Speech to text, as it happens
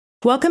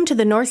Welcome to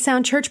the North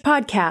Sound Church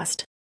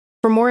podcast.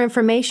 For more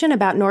information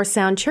about North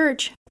Sound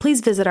Church, please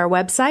visit our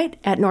website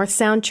at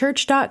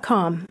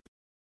northsoundchurch.com.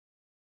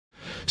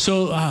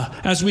 So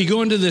as we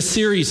go into this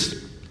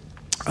series,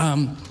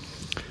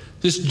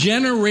 this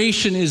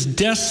generation is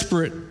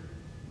desperate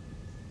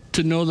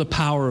to know the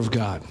power of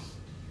God.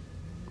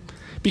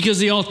 Because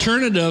the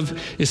alternative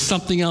is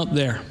something out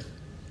there,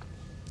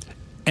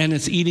 and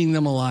it's eating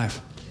them alive.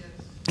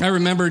 I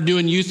remember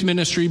doing youth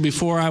ministry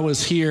before I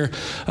was here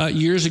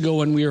years ago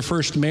when we were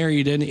first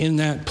married, and in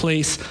that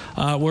place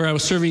where I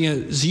was serving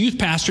as youth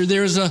pastor,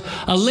 there was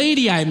a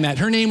lady I met.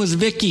 Her name was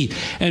Vicky.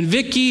 And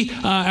Vicky,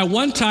 at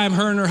one time,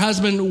 her and her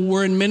husband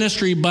were in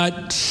ministry,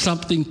 but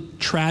something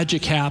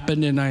tragic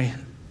happened, and I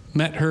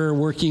met her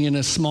working in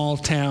a small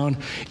town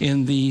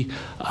in the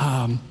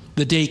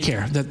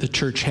daycare that the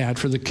church had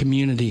for the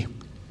community.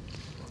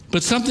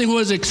 But something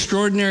was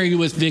extraordinary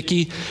with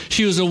Vicky.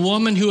 She was a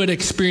woman who had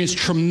experienced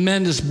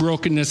tremendous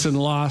brokenness and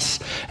loss,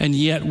 and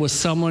yet was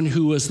someone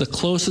who was the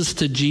closest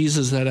to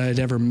Jesus that I had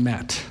ever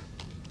met.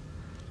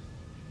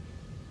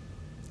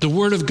 The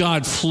Word of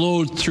God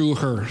flowed through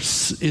her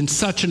in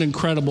such an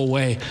incredible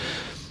way.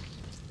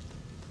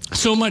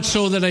 So much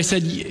so that I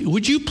said,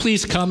 would you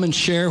please come and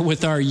share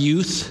with our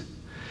youth?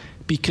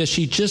 Because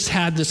she just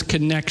had this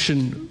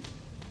connection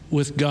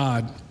with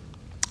God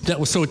that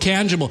was so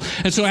tangible.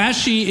 And so as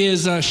she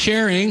is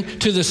sharing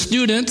to the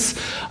students,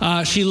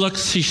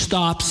 she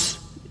stops,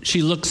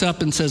 she looks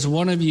up and says,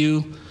 one of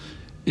you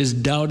is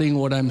doubting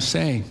what I'm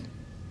saying.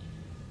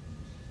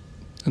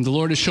 And the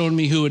Lord has shown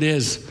me who it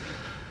is.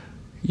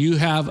 You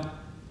have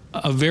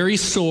a very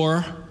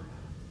sore,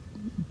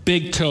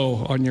 big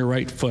toe on your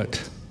right foot.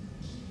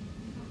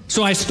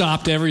 So I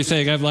stopped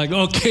everything. I'm like,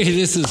 okay,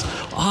 this is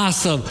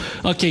awesome.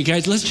 Okay,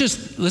 guys, let's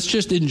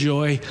just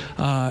enjoy.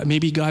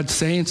 Maybe God's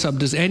saying something.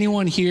 Does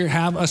anyone here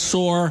have a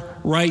sore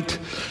right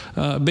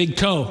big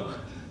toe?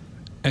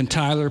 And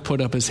Tyler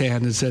put up his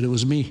hand and said it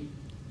was me.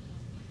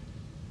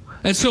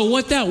 And so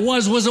what that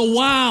was a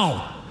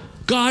wow.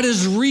 God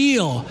is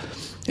real.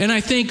 And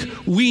I think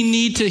we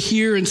need to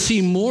hear and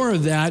see more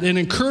of that and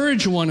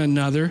encourage one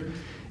another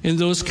in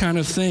those kind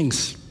of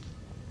things.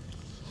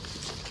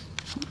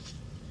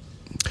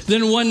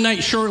 Then one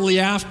night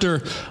shortly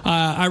after,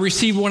 I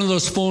received one of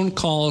those phone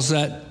calls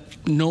that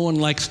no one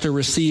likes to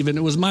receive, and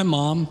it was my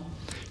mom.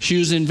 She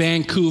was in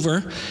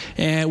Vancouver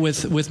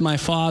with my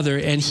father,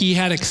 and he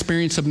had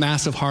experienced a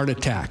massive heart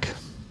attack.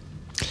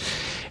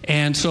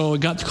 And so I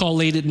got the call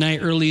late at night,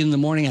 early in the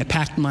morning. I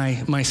packed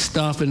my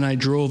stuff, and I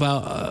drove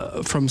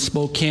out from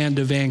Spokane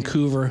to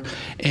Vancouver.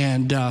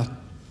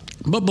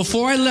 But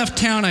before I left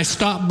town, I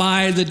stopped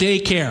by the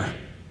daycare,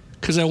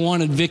 because I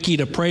wanted Vicky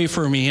to pray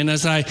for me. And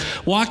as I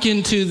walk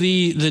into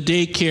the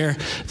daycare,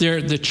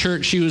 the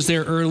church, she was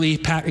there early,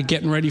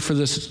 getting ready for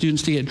the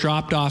students to get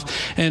dropped off.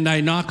 And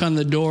I knock on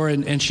the door,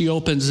 and she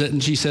opens it,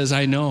 and she says,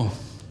 I know.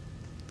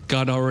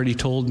 God already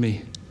told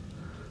me.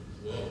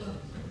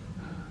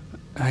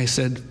 I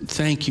said,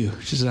 thank you.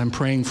 She said, I'm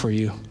praying for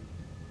you.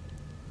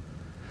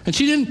 And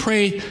she didn't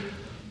pray.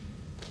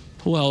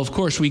 Well, of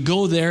course, we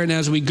go there, and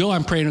as we go,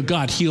 I'm praying, oh,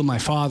 God, heal my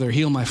father,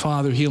 heal my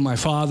father, heal my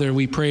father.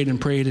 We prayed,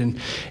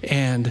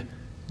 and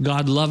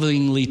God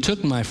lovingly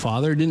took my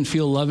father. Didn't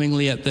feel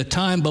lovingly at the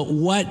time, but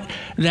what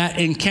that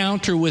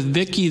encounter with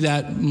Vicky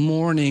that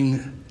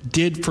morning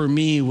did for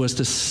me was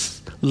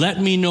to let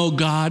me know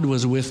God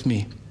was with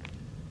me.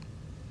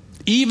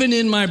 Even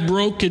in my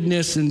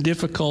brokenness and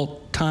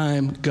difficult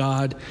time,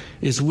 God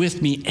is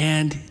with me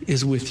and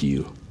is with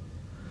you.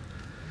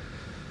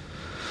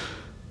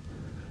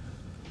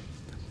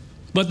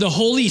 But the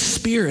Holy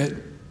Spirit,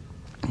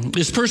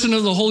 this person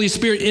of the Holy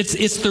Spirit,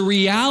 it's the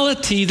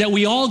reality that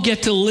we all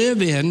get to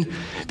live in,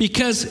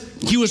 because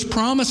he was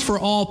promised for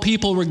all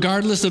people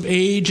regardless of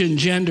age and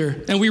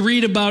gender. And we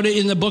read about it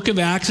in the book of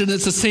Acts, and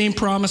it's the same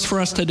promise for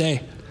us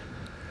today.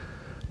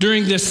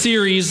 During this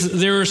series,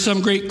 there were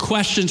some great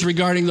questions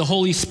regarding the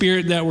Holy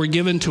Spirit that were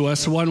given to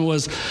us. One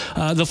was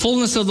the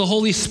fullness of the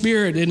Holy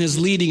Spirit and his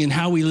leading and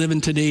how we live in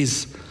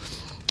today's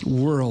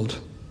world.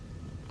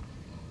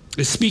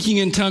 Is speaking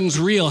in tongues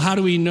real? How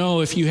do we know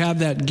if you have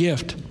that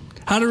gift?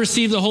 How to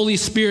receive the Holy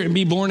Spirit and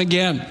be born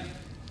again?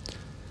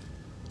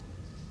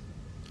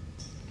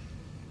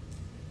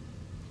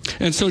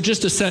 And so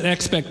just to set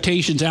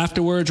expectations,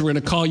 afterwards we're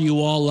going to call you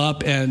all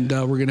up and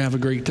we're going to have a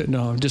great time.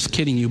 No, I'm just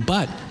kidding you.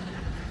 But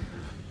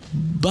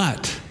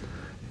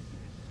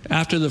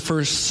after the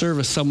first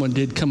service, someone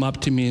did come up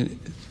to me,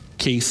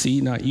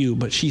 Casey, not you,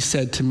 but she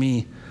said to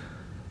me,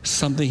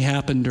 something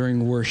happened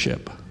during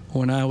worship.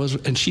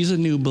 And she's a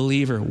new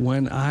believer.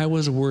 When I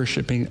was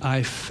worshiping,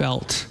 I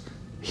felt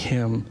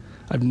him.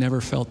 I've never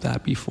felt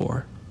that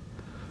before.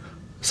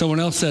 Someone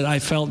else said, I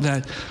felt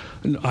that.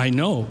 I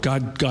know,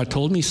 God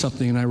told me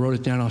something, and I wrote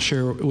it down. I'll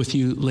share it with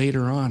you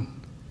later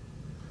on.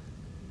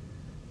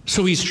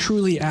 So he's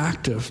truly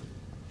active.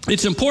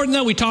 It's important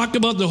that we talk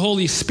about the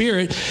Holy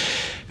Spirit,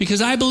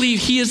 because I believe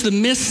he is the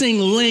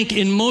missing link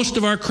in most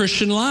of our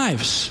Christian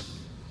lives.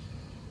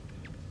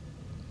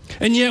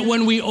 And yet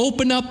when we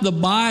open up the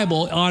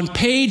Bible, on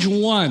page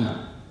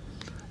 1,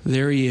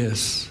 there he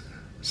is.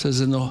 It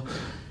says in the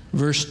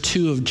verse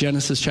 2 of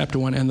Genesis chapter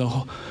 1, and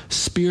the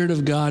Spirit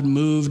of God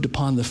moved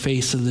upon the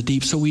face of the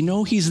deep. So we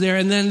know he's there.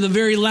 And then the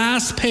very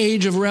last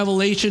page of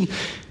Revelation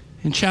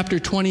in chapter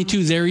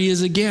 22, there he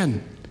is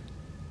again.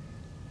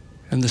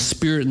 And the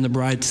Spirit and the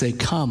bride say,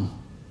 come.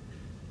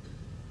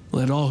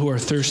 Let all who are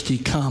thirsty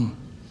come.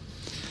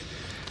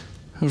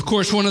 And of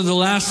course, one of the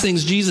last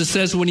things Jesus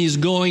says when he's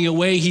going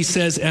away, he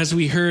says, as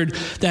we heard,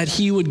 that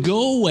he would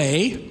go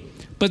away,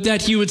 but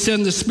that he would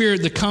send the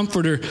Spirit, the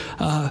Comforter,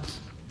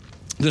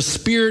 the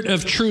Spirit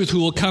of truth who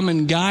will come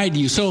and guide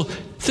you. So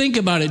think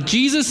about it.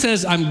 Jesus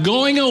says, I'm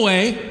going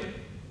away.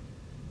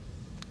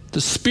 The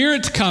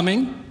Spirit's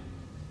coming.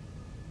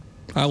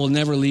 I will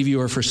never leave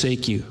you or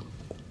forsake you.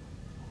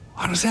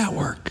 How does that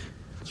work?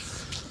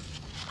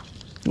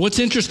 What's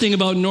interesting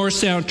about North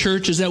Sound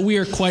Church is that we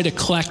are quite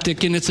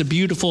eclectic, and it's a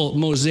beautiful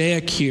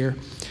mosaic here.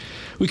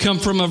 We come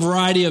from a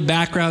variety of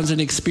backgrounds and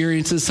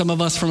experiences, some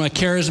of us from a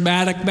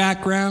charismatic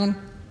background.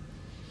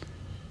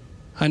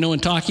 I know in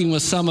talking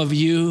with some of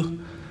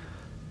you,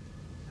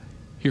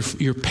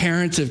 your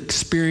parents have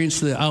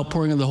experienced the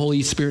outpouring of the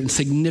Holy Spirit in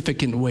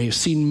significant ways,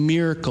 seen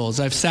miracles.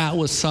 I've sat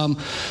with some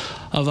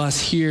of us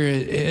here,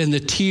 and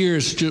the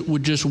tears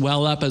would just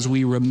well up as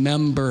we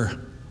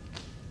remember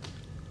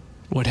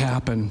what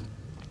happened.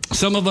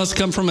 Some of us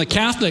come from a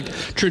Catholic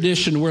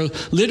tradition where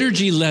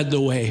liturgy led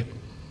the way.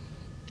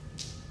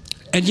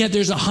 And yet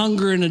there's a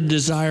hunger and a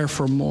desire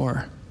for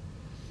more.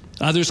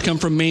 Others come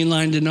from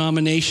mainline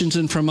denominations,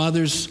 and from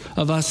others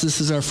of us,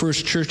 this is our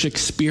first church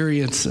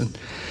experience. And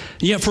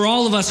yet for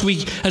all of us,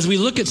 as we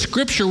look at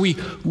Scripture, we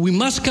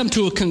must come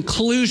to a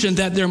conclusion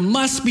that there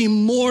must be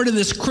more to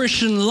this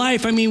Christian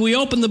life. I mean, we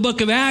open the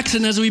book of Acts,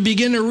 and as we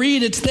begin to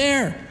read, it's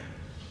there.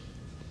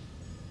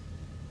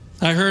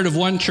 I heard of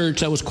one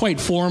church that was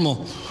quite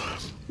formal,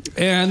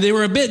 and they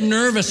were a bit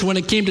nervous when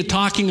it came to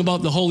talking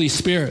about the Holy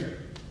Spirit.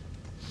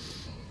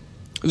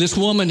 This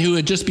woman who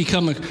had just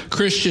become a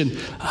Christian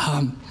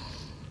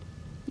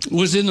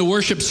was in the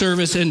worship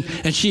service, and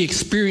she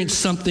experienced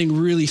something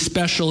really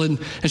special, and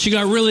she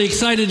got really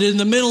excited. In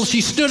the middle, she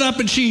stood up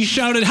and she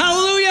shouted,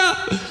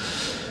 "Hallelujah!"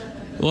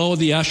 Well,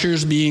 the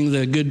ushers, being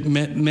the good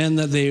men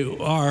that they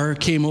are,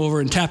 came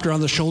over and tapped her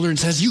on the shoulder and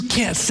says, "You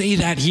can't say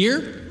that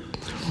here."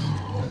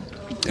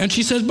 And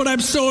she says, "But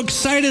I'm so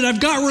excited. I've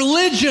got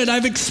religion.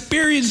 I've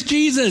experienced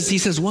Jesus." He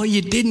says, "Well,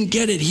 you didn't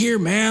get it here,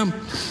 ma'am."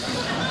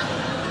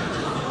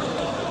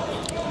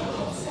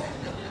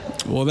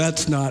 Well,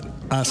 that's not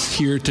us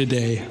here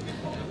today.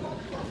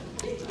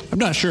 I'm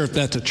not sure if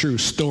that's a true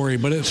story,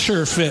 but it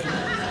sure fit.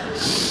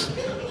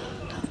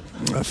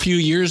 A few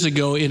years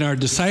ago in our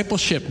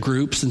discipleship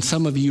groups, and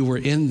some of you were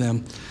in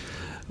them,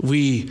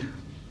 we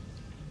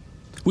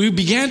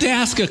began to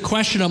ask a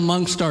question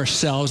amongst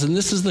ourselves, and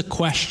this is the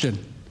question.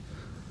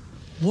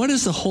 What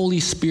is the Holy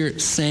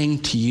Spirit saying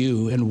to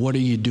you, and what are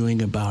you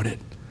doing about it?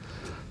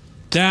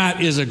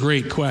 That is a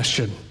great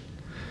question.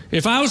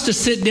 If I was to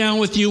sit down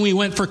with you and we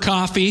went for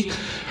coffee,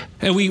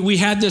 and we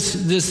had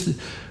this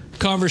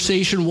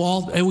conversation,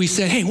 Walt, and we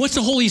said, "Hey, what's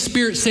the Holy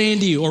Spirit saying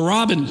to you?" Or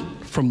Robin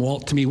from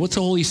Walt to me, "What's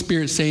the Holy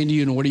Spirit saying to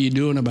you, and what are you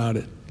doing about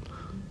it?"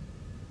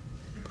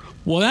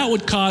 Well, that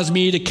would cause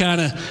me to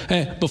kind of,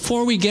 hey,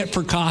 before we get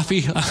for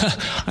coffee,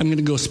 I'm going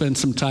to go spend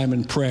some time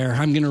in prayer.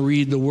 I'm going to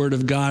read the Word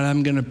of God.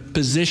 I'm going to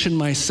position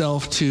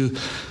myself to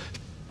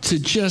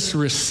just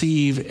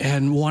receive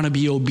and want to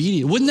be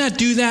obedient. Wouldn't that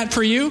do that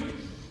for you?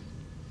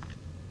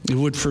 It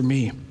would for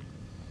me.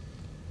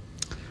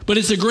 But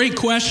it's a great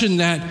question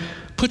that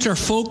puts our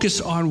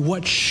focus on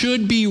what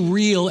should be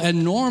real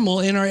and normal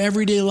in our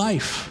everyday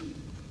life.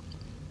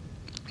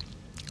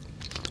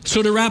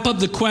 So to wrap up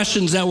the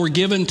questions that were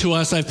given to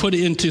us, I've put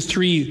it into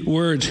 3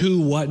 words: who,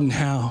 what, and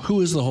how.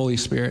 Who is the Holy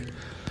Spirit?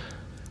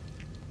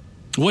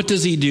 What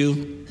does he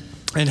do?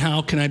 And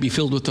how can I be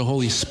filled with the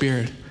Holy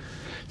Spirit?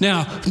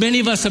 Now,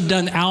 many of us have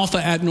done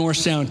Alpha at North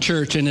Sound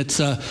Church, and it's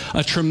a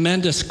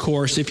tremendous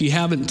course. If you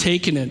haven't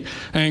taken it,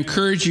 I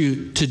encourage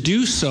you to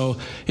do so.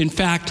 In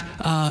fact,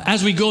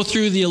 as we go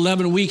through the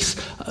 11 weeks,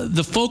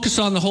 the focus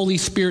on the Holy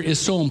Spirit is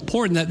so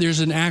important that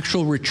there's an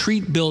actual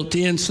retreat built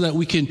in so that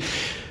we can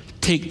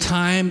take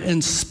time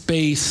and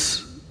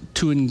space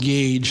to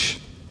engage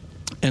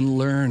and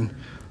learn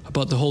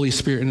about the Holy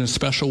Spirit in a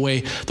special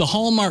way. The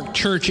hallmark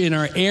church in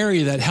our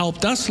area that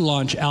helped us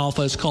launch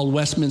Alpha is called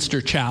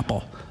Westminster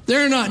Chapel.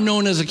 They're not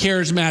known as a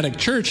charismatic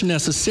church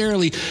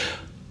necessarily,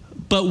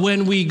 but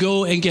when we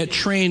go and get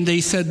trained,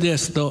 they said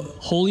this: the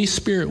Holy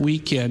Spirit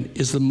weekend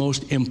is the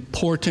most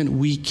important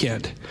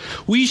weekend.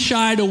 We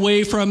shied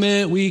away from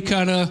it. We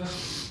kind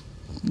of,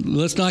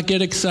 let's not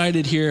get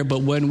excited here,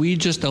 but when we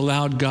just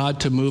allowed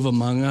God to move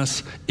among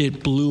us,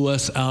 it blew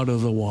us out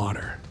of the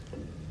water.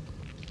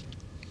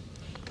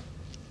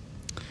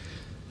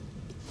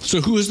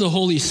 So who is the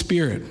Holy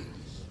Spirit?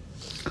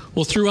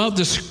 Well, throughout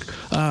the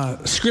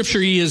Scripture,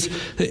 he is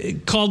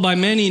called by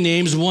many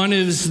names. One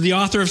is the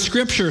author of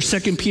Scripture,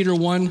 2 Peter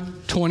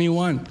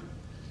 1:21.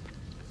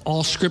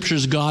 All Scripture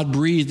is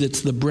God-breathed.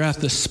 It's the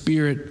breath, the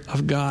Spirit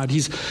of God.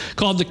 He's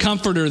called the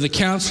Comforter, the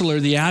Counselor,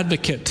 the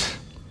Advocate.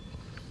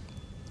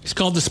 He's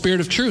called the Spirit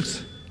of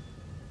Truth.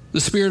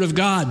 the Spirit of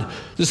God,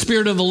 the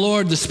Spirit of the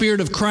Lord, the Spirit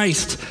of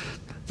Christ,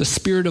 the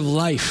Spirit of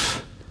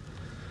life.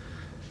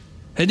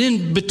 And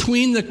in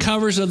between the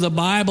covers of the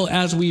Bible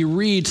as we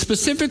read,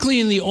 specifically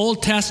in the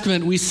Old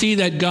Testament, we see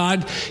that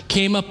God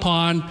came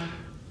upon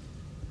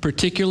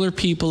particular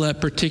people at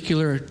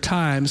particular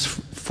times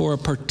for a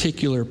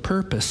particular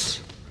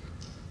purpose.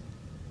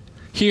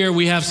 Here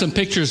we have some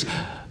pictures.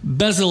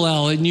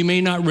 Bezalel, and you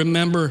may not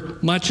remember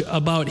much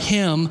about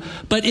him,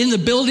 but in the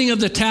building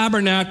of the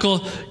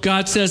tabernacle,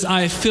 God says,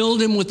 I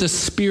filled him with the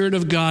Spirit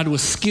of God,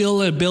 with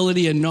skill,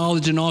 ability, and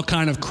knowledge in all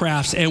kind of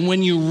crafts. And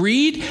when you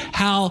read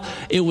how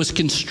it was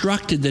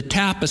constructed, the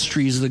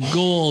tapestries, the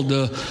gold,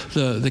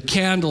 the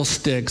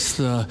candlesticks,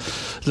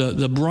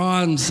 the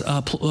bronze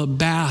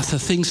bath, the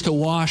things to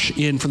wash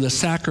in for the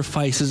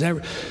sacrifices,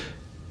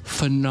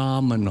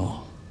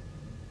 phenomenal.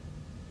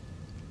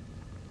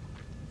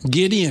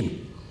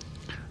 Gideon.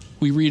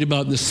 We read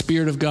about the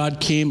Spirit of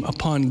God came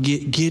upon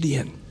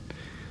Gideon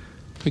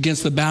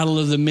against the battle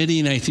of the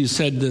Midianites. He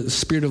said the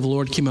Spirit of the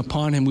Lord came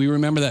upon him. We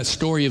remember that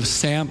story of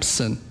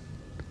Samson.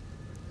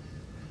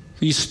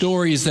 These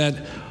stories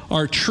that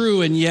are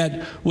true, and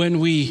yet when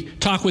we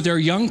talk with our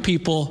young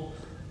people,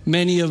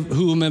 many of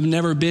whom have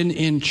never been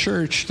in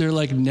church, they're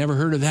like, never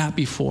heard of that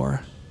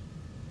before.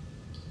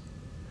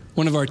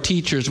 One of our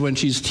teachers, when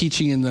she's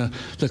teaching in the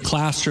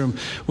classroom,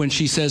 when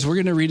she says, we're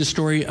going to read a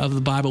story of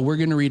the Bible, we're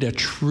going to read a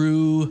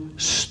true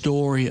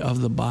story of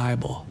the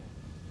Bible.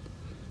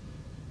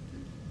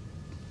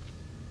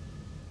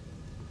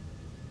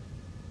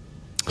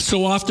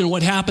 So often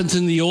what happens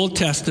in the Old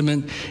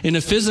Testament in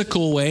a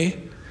physical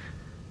way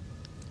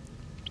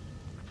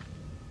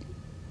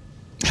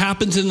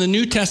happens in the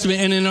New Testament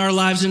and in our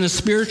lives in a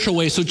spiritual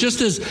way. So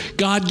just as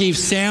God gave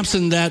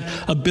Samson that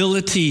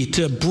ability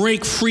to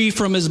break free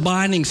from his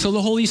binding, so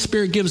the Holy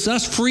Spirit gives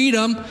us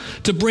freedom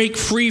to break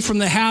free from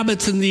the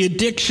habits and the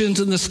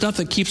addictions and the stuff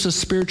that keeps us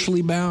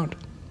spiritually bound.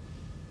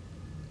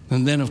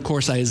 And then, of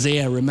course,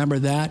 Isaiah, remember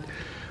that?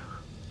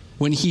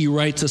 When he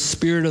writes, the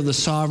Spirit of the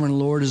sovereign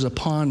Lord is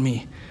upon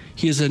me.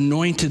 He has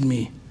anointed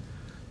me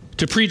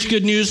to preach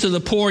good news to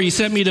the poor. He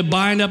sent me to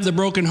bind up the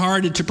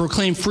brokenhearted, to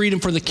proclaim freedom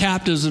for the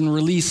captives and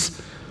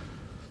release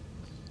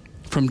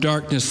from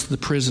darkness the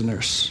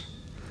prisoners.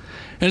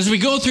 And as we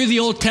go through the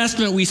Old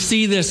Testament, we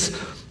see this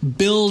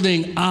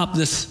building up,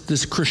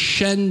 this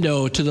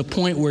crescendo to the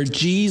point where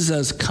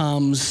Jesus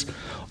comes,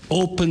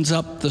 opens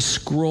up the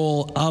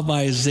scroll of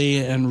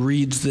Isaiah and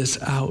reads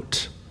this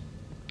out.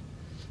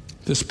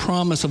 This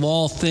promise of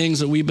all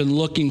things that we've been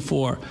looking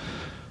for.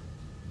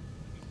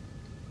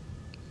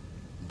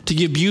 To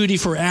give beauty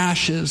for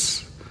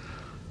ashes,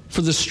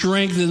 for the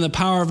strength and the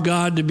power of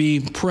God to be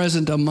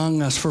present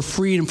among us, for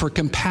freedom, for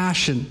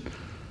compassion,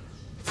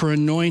 for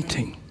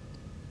anointing.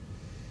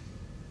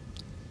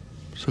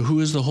 So who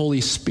is the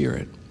Holy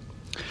Spirit?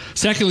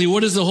 Secondly,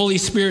 what does the Holy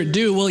Spirit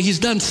do? Well, he's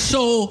done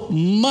so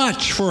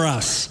much for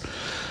us.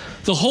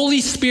 The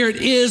Holy Spirit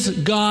is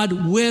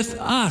God with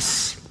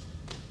us.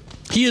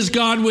 He is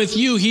God with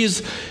you. He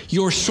is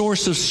your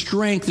source of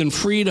strength and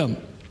freedom.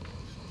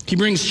 He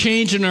brings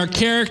change in our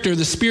character.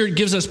 The Spirit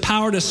gives us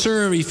power to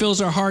serve. He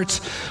fills our hearts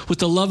with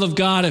the love of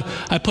God.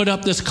 I put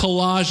up this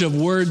collage of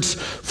words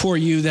for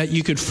you that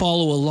you could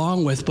follow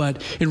along with.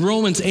 But in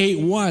Romans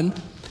 8:1,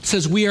 it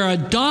says, we are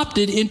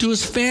adopted into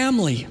his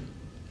family.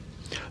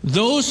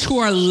 Those who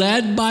are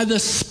led by the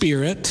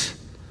Spirit,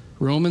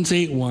 Romans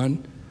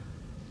 8:1,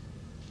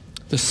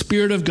 the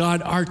Spirit of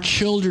God are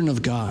children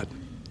of God.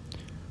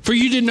 For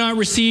you did not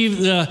receive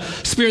the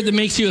Spirit that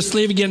makes you a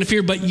slave again to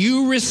fear, but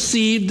you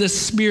received the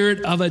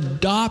Spirit of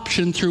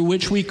adoption through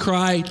which we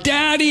cry,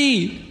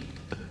 Daddy!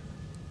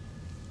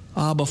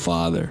 Abba,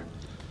 Father.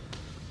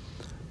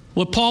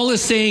 What Paul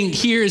is saying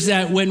here is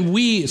that when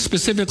we,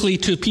 specifically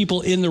to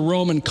people in the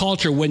Roman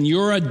culture, when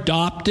you're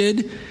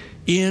adopted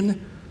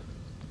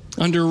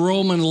under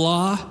Roman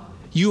law,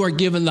 you are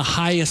given the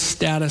highest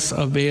status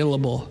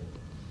available.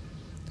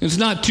 It's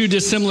not too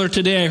dissimilar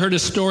today. I heard a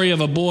story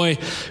of a boy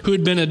who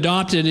had been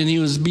adopted and he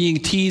was being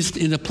teased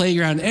in the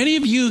playground. Any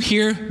of you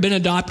here been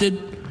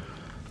adopted?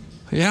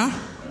 Yeah?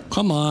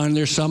 Come on,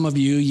 there's some of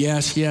you.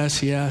 Yes,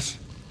 yes, yes.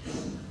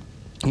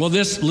 Well,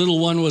 this little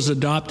one was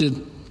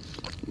adopted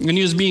and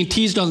he was being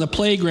teased on the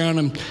playground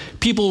and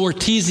people were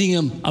teasing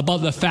him about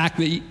the fact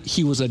that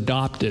he was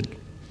adopted.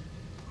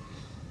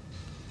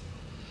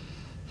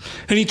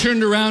 And he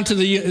turned around to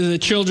the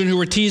children who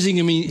were teasing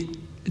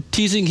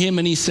him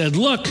and he said,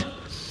 look,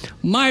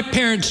 my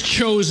parents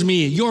chose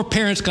me. Your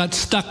parents got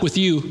stuck with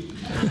you.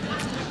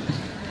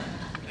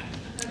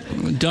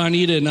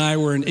 Donita and I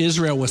were in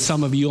Israel with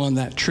some of you on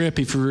that trip,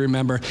 if you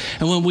remember.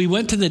 And when we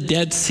went to the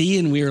Dead Sea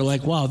and we were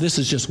like, wow, this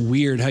is just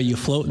weird how you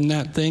float in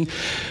that thing.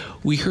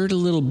 We heard a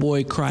little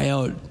boy cry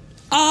out,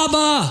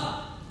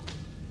 Abba!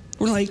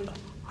 We're like,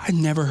 I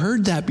never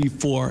heard that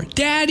before.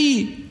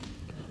 Daddy,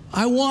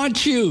 I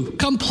want you.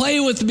 Come play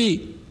with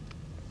me.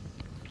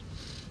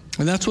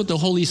 And that's what the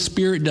Holy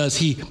Spirit does.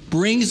 He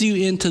brings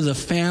you into the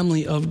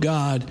family of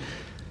God,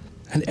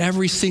 and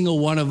every single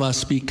one of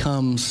us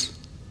becomes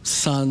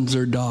sons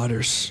or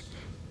daughters,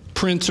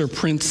 prince or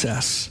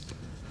princess.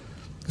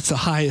 It's the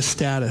highest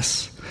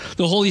status.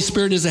 The Holy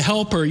Spirit is a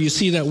helper. You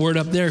see that word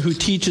up there, who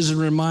teaches and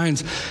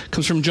reminds.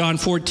 Comes from John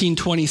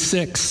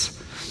 14:26.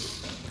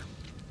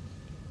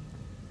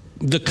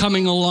 The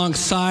coming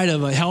alongside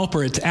of a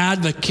helper. It's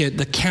advocate,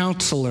 the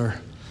counselor.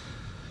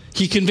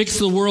 He convicts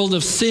the world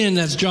of sin.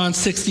 That's John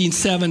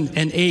 16:7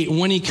 and 8.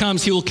 When he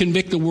comes, he will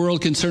convict the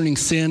world concerning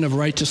sin, of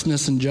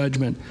righteousness and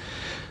judgment.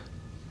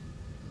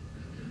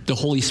 The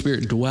Holy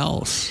Spirit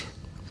dwells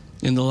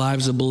in the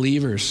lives of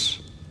believers.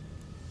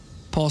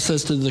 Paul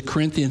says to the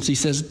Corinthians, he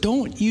says,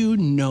 don't you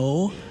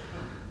know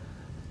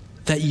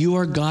that you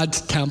are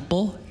God's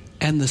temple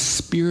and the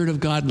Spirit of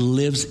God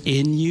lives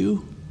in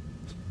you?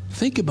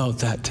 Think about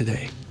that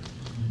today.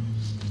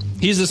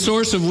 He's the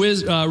source of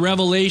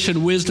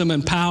revelation, wisdom,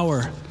 and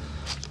power.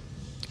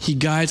 He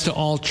guides to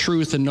all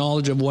truth and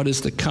knowledge of what is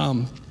to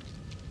come.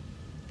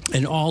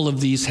 And all of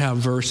these have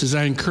verses.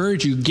 I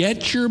encourage you,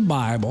 get your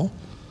Bible,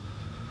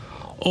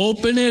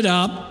 open it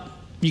up.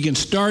 You can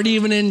start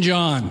even in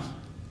John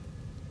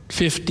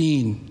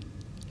 15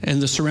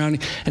 and the surrounding,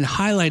 and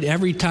highlight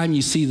every time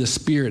you see the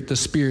Spirit, the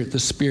Spirit,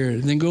 the Spirit.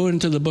 And then go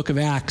into the book of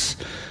Acts,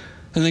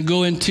 and then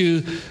go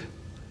into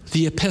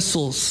the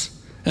epistles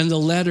and the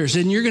letters,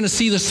 and you're going to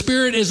see the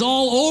Spirit is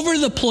all over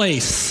the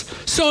place.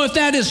 So if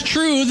that is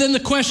true, then the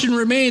question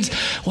remains,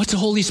 what's the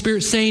Holy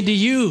Spirit saying to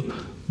you,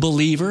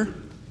 believer?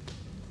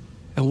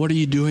 And what are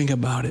you doing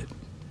about it?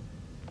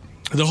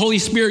 The Holy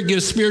Spirit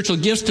gives spiritual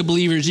gifts to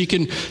believers. You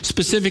can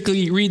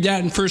specifically read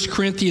that in 1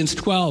 Corinthians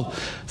 12,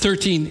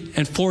 13,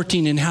 and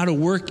 14, and how to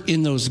work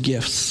in those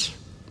gifts.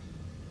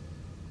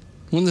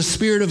 When the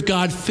Spirit of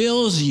God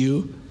fills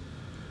you,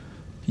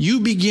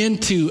 you begin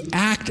to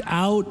act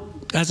out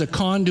as a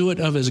conduit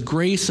of his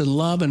grace and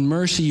love and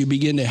mercy. You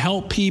begin to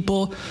help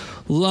people,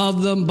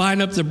 love them,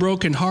 bind up the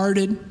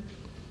brokenhearted.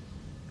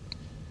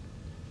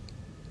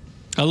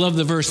 I love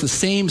the verse, the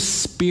same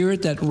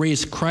Spirit that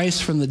raised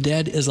Christ from the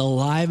dead is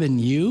alive in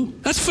you.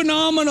 That's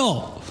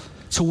phenomenal.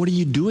 So what are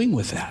you doing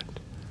with that?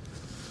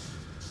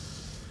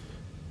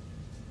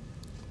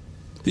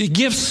 The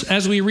gifts,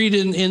 as we read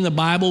in the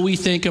Bible, we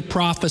think of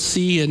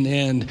prophecy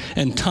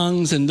and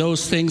tongues and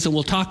those things, and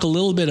we'll talk a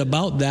little bit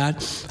about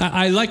that.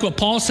 I like what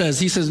Paul says.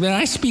 He says, man,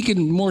 I speak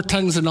in more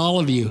tongues than all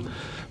of you,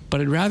 but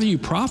I'd rather you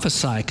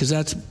prophesy, because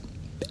that's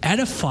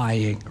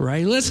edifying,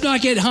 right? Let's not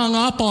get hung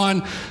up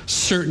on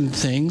certain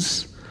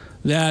things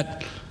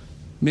that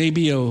may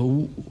be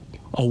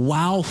a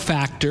wow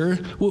factor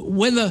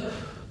when the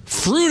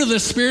fruit of the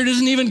Spirit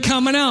isn't even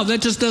coming out.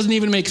 That just doesn't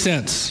even make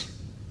sense.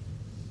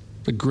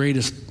 The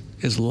greatest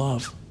is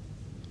love.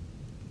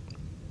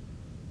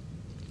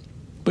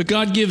 But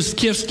God gives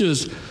gifts to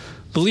his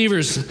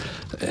believers,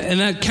 and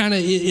that kind of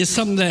is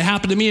something that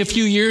happened to me a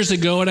few years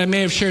ago, and I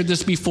may have shared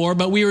this before,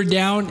 but we were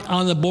down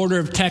on the border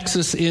of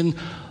Texas in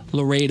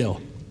Laredo.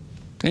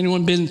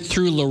 Anyone been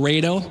through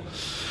Laredo?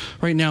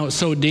 Right now it's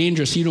so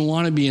dangerous. You don't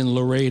want to be in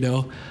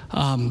Laredo.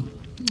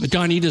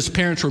 Donita's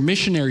parents were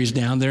missionaries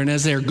down there, and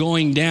as they're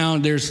going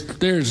down,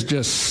 there's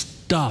just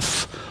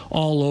stuff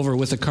all over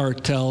with the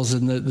cartels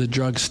and the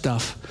drug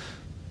stuff.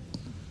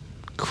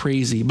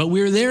 Crazy. But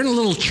we were there in a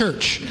little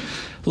church,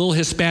 a little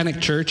Hispanic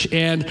church,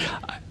 and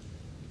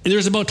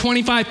there's about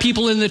 25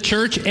 people in the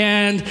church,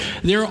 and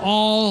they're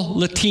all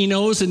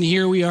Latinos, and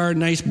here we are, a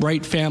nice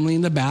bright family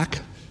in the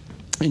back,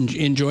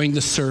 enjoying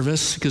the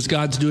service because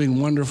God's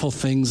doing wonderful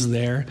things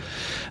there.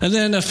 And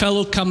then a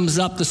fellow comes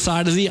up the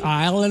side of the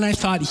aisle, and I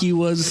thought he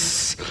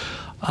was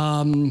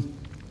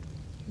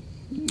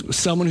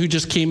someone who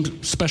just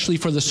came specially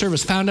for the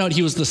service. Found out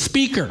he was the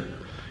speaker.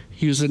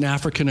 He was an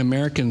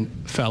African-American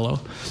fellow.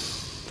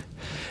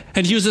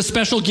 And he was a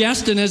special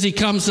guest, and as he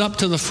comes up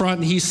to the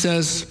front, he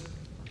says,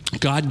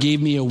 God gave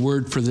me a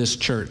word for this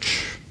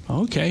church.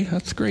 Okay,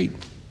 that's great.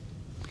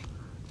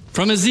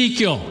 From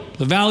Ezekiel,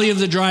 the Valley of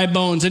the Dry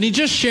Bones. And he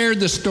just shared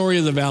the story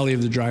of the Valley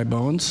of the Dry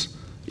Bones.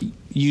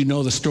 You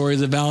know the story of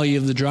the Valley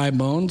of the Dry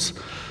Bones.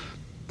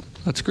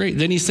 That's great.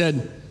 Then he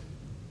said,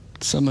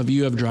 some of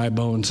you have dry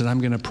bones, and I'm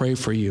going to pray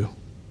for you.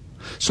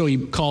 So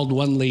he called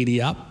one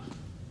lady up,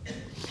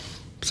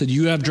 said,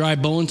 you have dry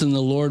bones, and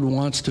the Lord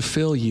wants to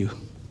fill you.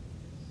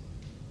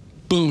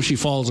 Boom, she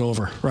falls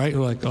over, right?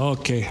 We're like,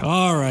 okay,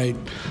 all right.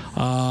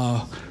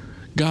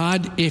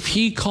 God, if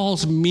he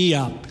calls me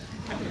up,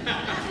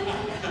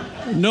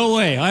 no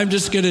way, I'm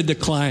just going to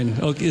decline.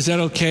 Okay, is that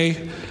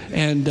okay?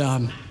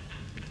 And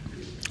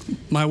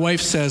my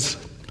wife says,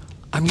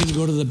 I'm going to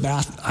go to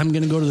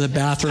the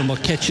bathroom. I'll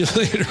catch you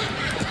later.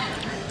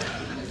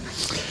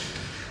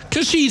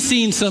 Because she's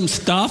seen some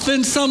stuff,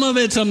 and some of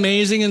it's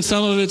amazing, and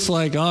some of it's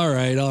like, all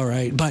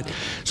right. But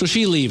so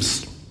she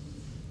leaves.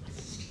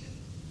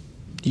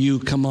 You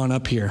come on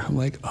up here. I'm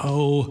like,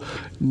 oh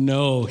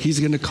no, he's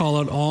going to call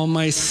out all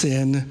my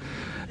sin.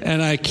 And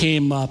I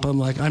came up. I'm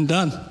like, I'm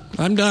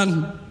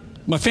done.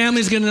 My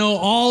family's going to know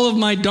all of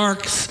my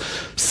dark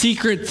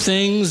secret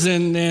things,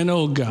 and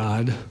oh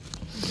God.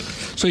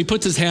 So he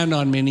puts his hand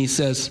on me and he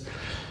says,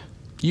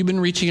 you've been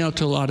reaching out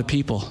to a lot of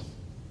people.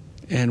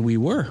 And we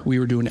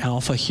were doing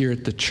Alpha here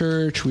at the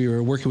church. We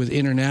were working with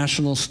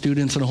international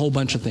students and a whole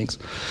bunch of things.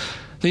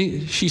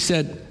 He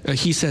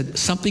said,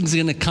 something's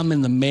going to come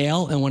in the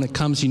mail, and when it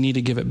comes, you need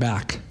to give it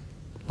back.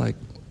 Like,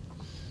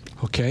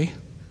 okay,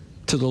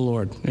 to the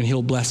Lord, and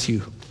he'll bless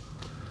you.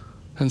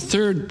 And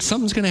third,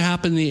 something's going to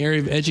happen in the area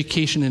of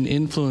education and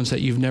influence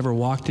that you've never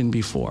walked in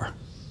before.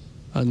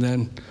 And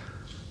then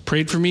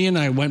prayed for me, and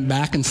I went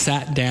back and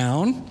sat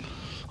down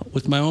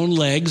with my own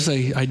legs.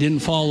 I didn't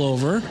fall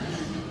over.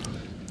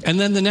 And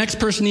then the next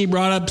person he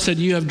brought up said,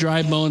 you have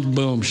dry bones.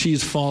 Boom, she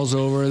falls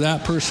over.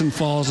 That person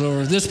falls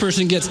over. This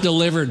person gets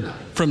delivered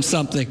from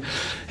something.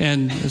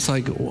 And it's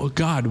like, oh,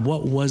 God,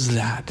 what was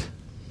that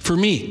for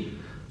me?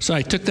 So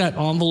I took that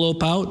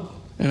envelope out,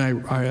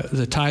 and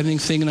the tithing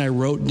thing, and I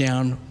wrote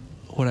down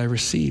what I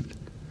received.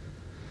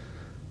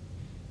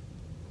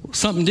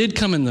 Something did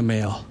come in the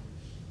mail.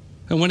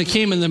 And when it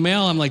came in the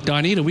mail, I'm like,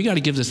 Donita, we got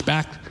to give this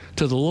back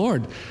to the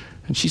Lord.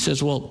 And she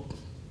says, well,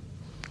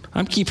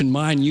 I'm keeping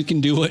mine. You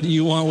can do what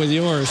you want with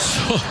yours.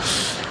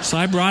 So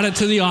I brought it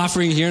to the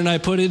offering here, and I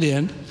put it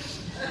in.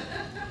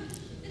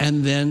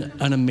 And then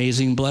an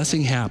amazing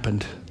blessing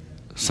happened.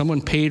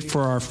 Someone paid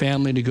for our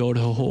family to go to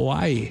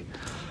Hawaii,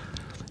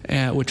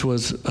 which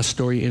was a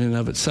story in and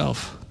of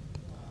itself.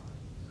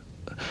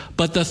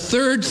 But the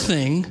third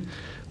thing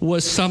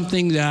was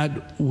something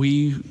that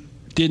we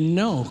didn't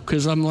know,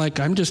 because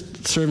I'm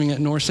just serving at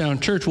North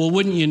Sound Church. Well,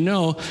 wouldn't you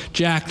know,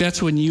 Jack,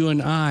 that's when you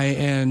and I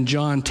and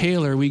John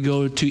Taylor, we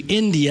go to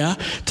India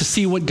to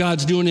see what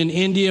God's doing in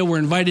India. We're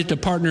invited to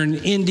partner in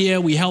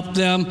India. We help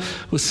them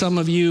with some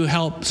of you,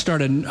 help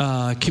start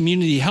a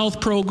community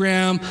health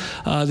program.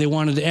 They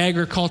wanted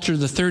agriculture.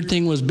 The third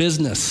thing was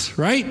business,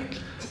 right?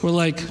 We're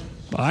like,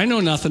 I know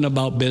nothing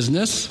about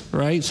business,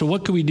 right? So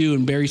what can we do?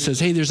 And Barry says,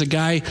 hey, there's a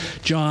guy,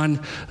 John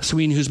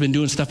Sweeney, who's been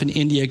doing stuff in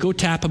India. Go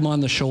tap him on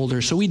the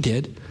shoulder. So we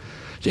did.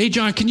 Hey,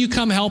 John, can you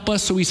come help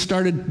us? So we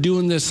started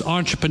doing this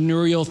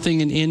entrepreneurial thing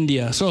in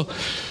India. So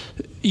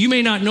you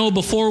may not know,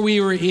 before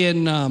we were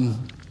in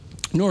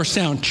North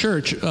Sound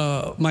Church,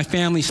 my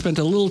family spent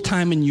a little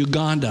time in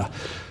Uganda.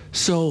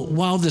 So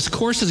while this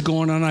course is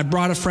going on, I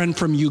brought a friend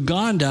from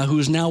Uganda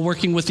who's now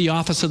working with the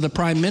Office of the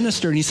Prime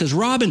Minister, and he says,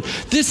 Robin,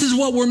 this is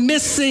what we're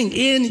missing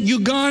in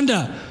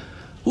Uganda.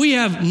 We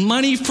have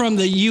money from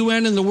the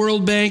UN and the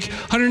World Bank,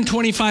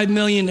 $125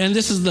 million, and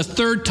this is the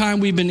third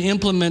time we've been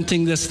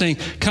implementing this thing.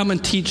 Come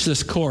and teach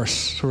this course.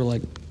 So we're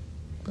like,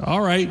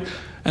 all right,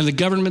 and the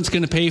government's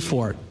going to pay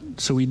for it.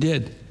 So we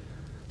did.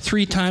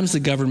 3 times the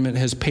government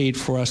has paid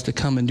for us to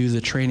come and do the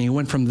training. It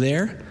went from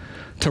there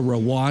to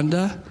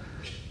Rwanda,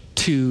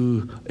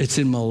 it's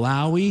in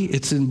Malawi,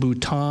 it's in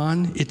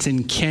Bhutan, it's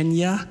in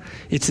Kenya,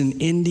 it's in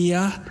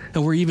India,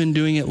 and we're even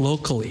doing it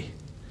locally.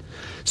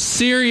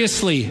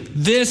 Seriously,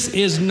 this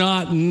is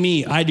not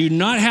me. I do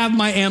not have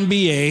my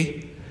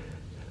MBA,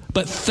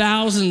 but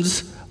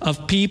thousands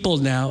of people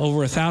now, over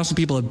 1,000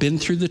 people have been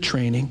through the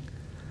training.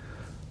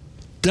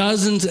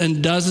 Dozens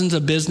and dozens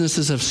of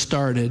businesses have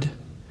started.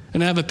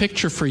 And I have a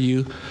picture for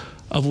you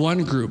of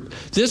one group.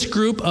 This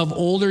group of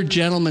older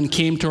gentlemen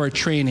came to our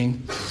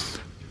training.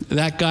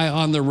 That guy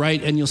on the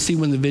right, and you'll see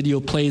when the video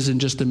plays in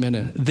just a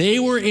minute. They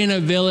were in a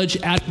village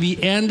at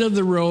the end of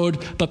the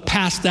road, but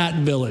past that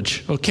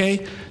village,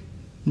 okay?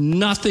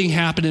 Nothing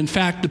happened. In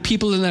fact, the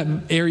people in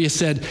that area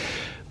said,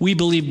 we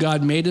believe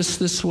God made us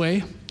this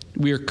way.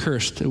 We are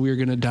cursed, and we are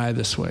going to die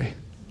this way.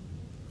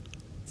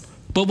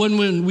 But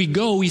when we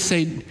go, we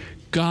say,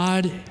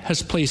 God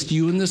has placed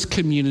you in this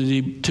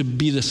community to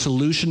be the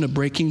solution to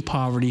breaking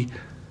poverty.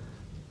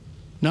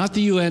 Not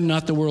the UN,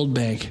 not the World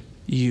Bank,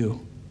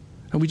 you.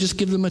 And we just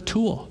give them a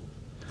tool.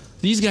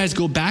 These guys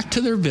go back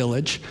to their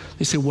village.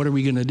 They say, what are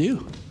we going to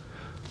do?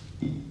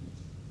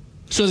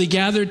 So they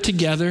gathered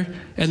together,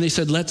 and they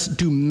said, let's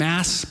do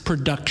mass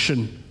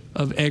production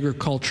of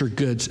agriculture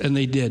goods. And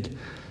they did.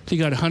 They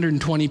got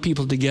 120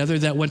 people together.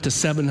 That went to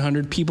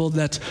 700 people.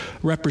 That's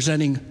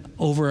representing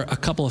over a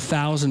couple of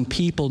thousand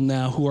people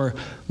now who are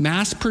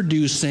mass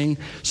producing,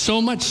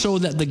 so much so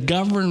that the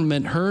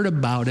government heard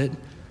about it,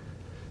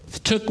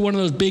 took one of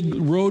those big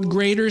road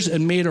graders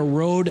and made a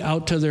road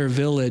out to their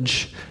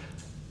village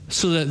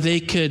so that they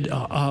could,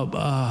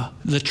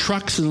 the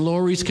trucks and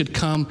lorries could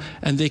come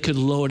and they could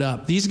load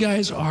up. These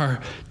guys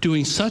are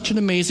doing such an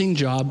amazing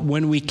job.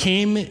 When we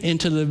came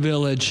into the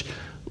village,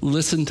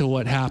 listen to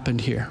what happened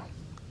here.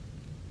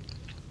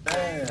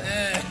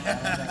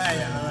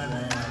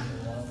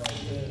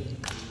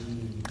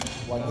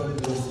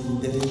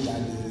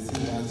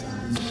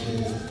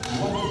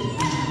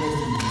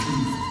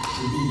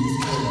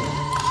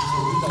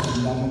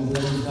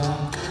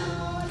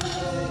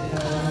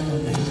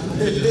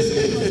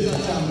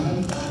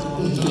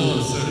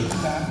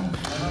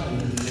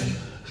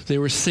 They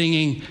were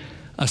singing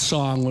a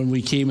song when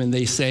we came, and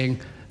they sang,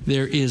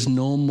 there is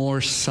no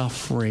more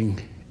suffering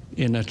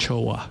in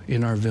Ochoa,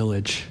 in our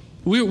village.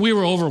 We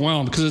were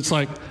overwhelmed because it's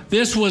like,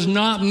 this was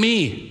not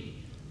me.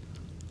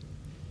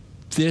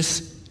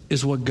 This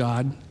is what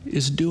God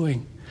is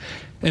doing.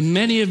 And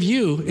many of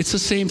you, it's the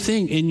same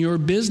thing in your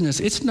business.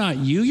 It's not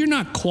you. You're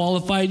not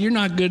qualified. You're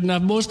not good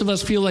enough. Most of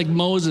us feel like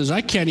Moses.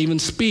 I can't even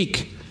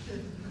speak.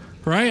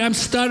 Right? I'm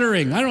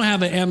stuttering. I don't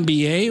have an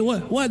MBA.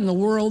 What in the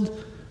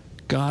world?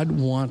 God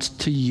wants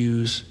to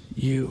use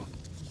you.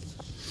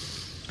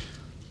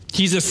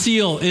 He's a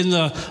seal in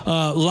the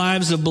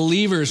lives of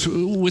believers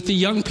with the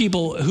young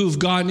people who've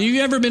gone.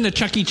 You ever been to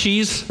Chuck E.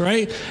 Cheese,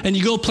 right? And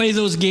you go play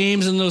those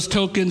games and those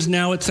tokens.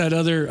 Now it's that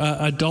other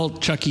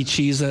adult Chuck E.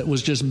 Cheese that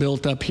was just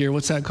built up here.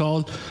 What's that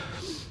called?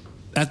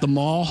 At the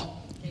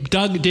mall?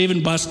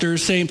 Dave &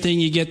 Buster's, same thing.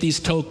 You get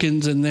these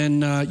tokens and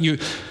then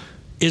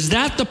is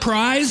that the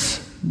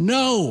prize?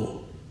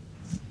 No.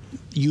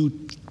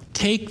 You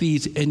take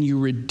these and you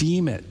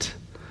redeem it.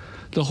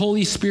 The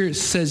Holy Spirit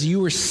says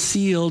you are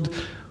sealed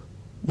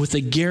with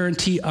a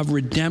guarantee of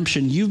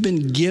redemption. You've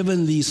been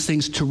given these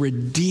things to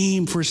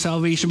redeem for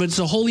salvation, but it's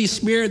the Holy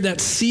Spirit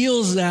that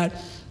seals that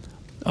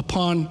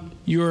upon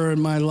your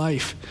and my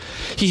life.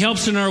 He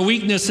helps in our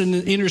weakness and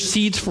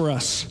intercedes for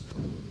us.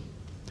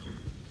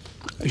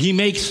 He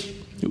makes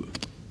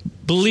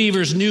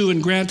believers new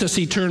and grants us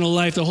eternal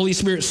life. The Holy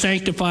Spirit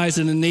sanctifies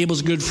and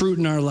enables good fruit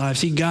in our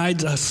lives. He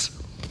guides us.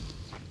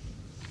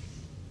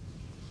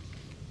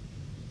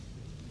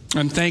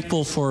 I'm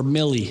thankful for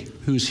Millie,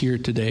 who's here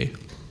today.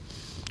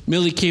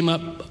 Millie came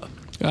up.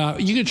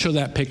 You could show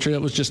that picture. That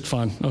was just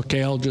fun.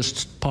 Okay, I'll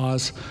just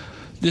pause.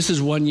 This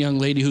is one young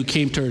lady who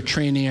came to her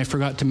training. I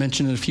forgot to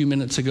mention it a few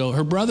minutes ago.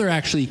 Her brother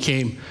actually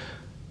came.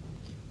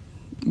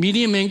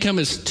 Median income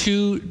is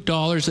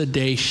 $2 a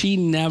day. She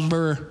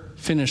never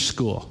finished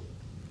school.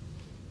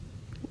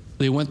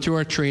 They went through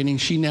our training.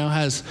 She now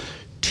has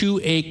 2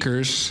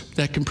 acres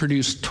that can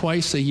produce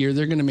twice a year.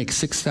 They're going to make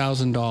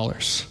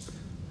 $6,000.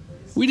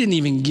 We didn't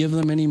even give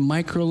them any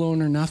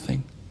microloan or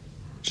nothing.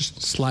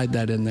 Just slide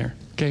that in there,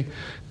 okay?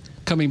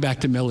 Coming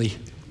back to Millie.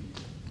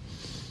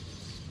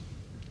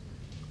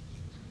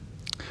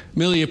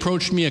 Millie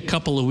approached me a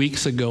couple of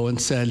weeks ago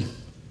and said,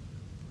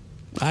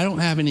 I don't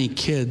have any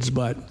kids,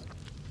 but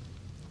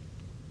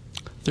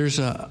there's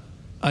a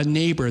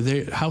neighbor,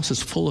 their house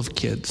is full of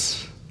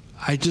kids.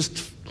 I just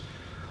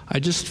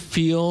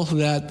feel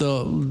that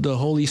the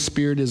Holy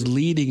Spirit is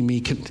leading me.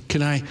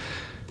 Can I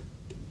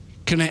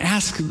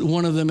ask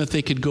one of them if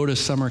they could go to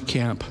summer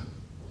camp?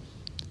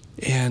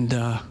 And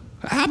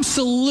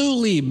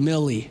absolutely,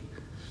 Millie.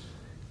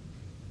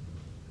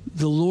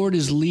 The Lord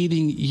is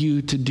leading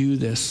you to do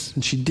this.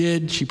 And she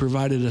did. She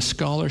provided a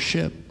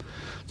scholarship.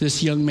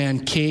 This young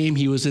man came.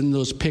 He was in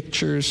those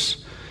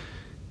pictures.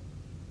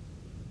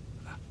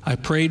 I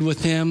prayed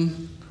with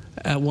him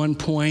at one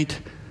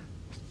point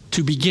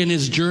to begin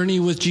his journey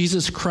with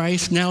Jesus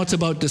Christ. Now it's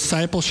about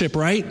discipleship,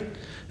 right?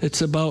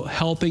 It's about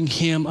helping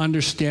him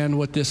understand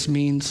what this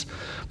means.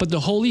 But the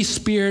Holy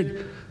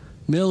Spirit,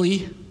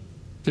 Millie,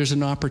 there's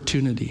an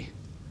opportunity.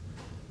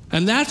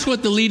 And that's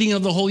what the leading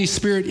of the Holy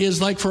Spirit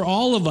is like for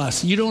all of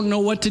us. You don't know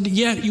what to do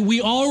yet.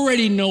 We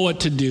already know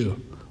what to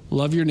do.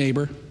 Love your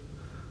neighbor.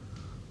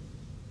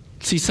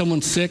 See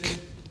someone sick,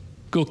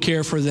 go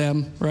care for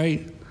them,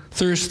 right?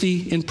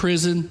 Thirsty, in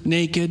prison,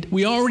 naked.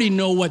 We already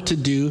know what to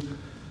do.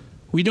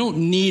 We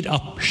don't need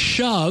a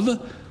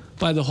shove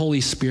by the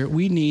Holy Spirit.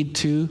 We need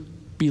to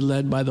be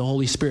led by the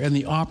Holy Spirit, and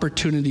the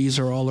opportunities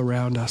are all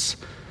around us.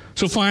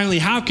 So finally,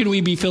 how can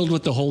we be filled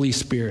with the Holy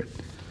Spirit?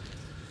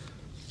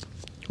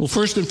 Well,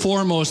 first and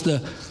foremost,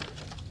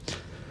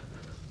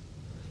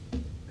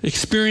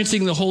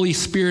 experiencing the Holy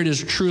Spirit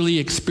is truly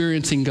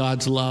experiencing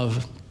God's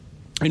love.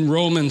 In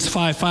Romans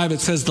 5:5, it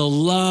says, the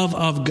love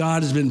of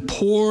God has been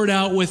poured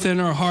out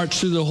within our hearts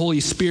through the Holy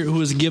Spirit who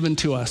is given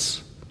to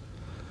us.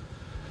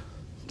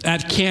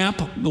 At camp,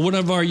 one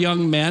of our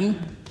young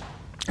men,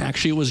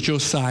 actually it was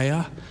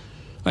Josiah,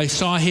 I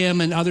saw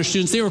him and other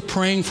students, they were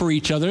praying for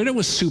each other, and it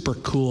was super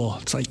cool.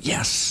 It's like,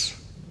 yes.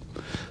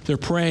 They're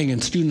praying,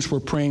 and students were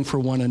praying for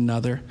one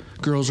another.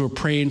 Girls were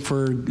praying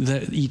for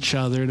each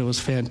other, and it was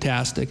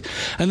fantastic.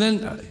 And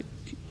then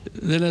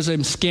as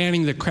I'm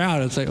scanning the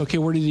crowd, it's like, okay,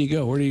 where did he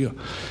go? Where did he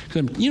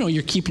go?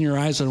 You're keeping your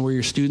eyes on where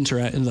your students are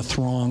at in the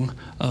throng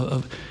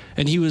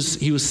and he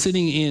was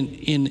sitting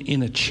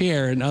in a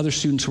chair, and other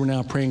students were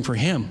now praying for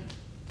him.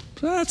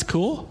 So that's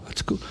cool.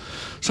 That's cool.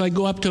 So I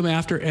go up to him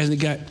after,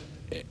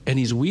 and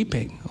he's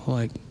weeping. I'm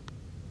like,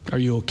 are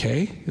you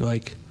okay?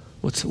 Like,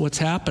 what's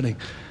happening?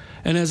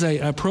 And as I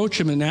approach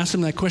him and ask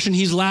him that question,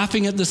 he's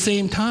laughing at the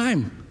same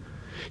time.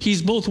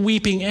 He's both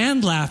weeping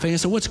and laughing. I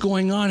said, what's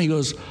going on? He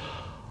goes,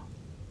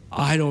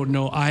 I don't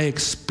know. I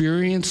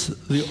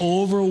experienced the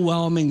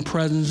overwhelming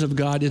presence of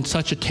God in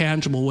such a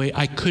tangible way.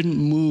 I couldn't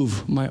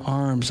move my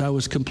arms. It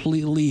was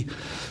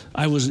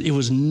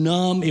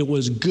numb. It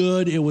was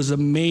good. It was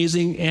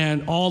amazing.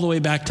 And all the way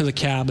back to the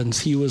cabins,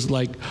 he was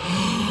like,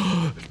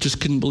 just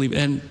couldn't believe it.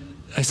 And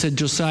I said,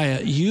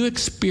 Josiah, you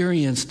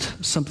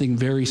experienced something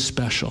very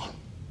special.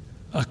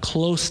 A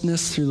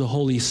closeness through the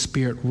Holy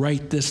Spirit.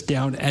 Write this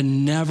down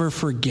and never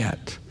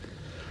forget.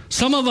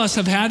 Some of us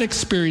have had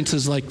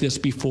experiences like this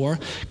before.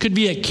 Could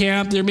be at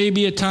camp. There may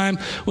be a time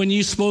when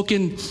you spoke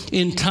in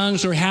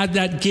tongues or had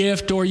that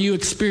gift, or you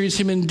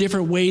experienced him in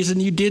different ways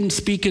and you didn't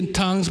speak in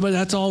tongues, but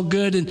that's all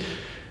good.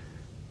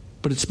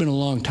 But it's been a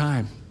long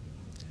time.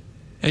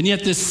 And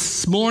yet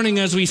this morning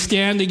as we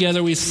stand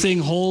together, we sing,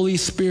 Holy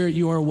Spirit,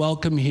 you are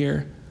welcome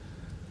here.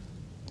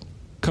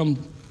 Come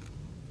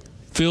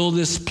Fill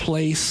this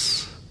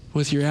place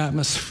with your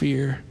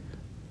atmosphere.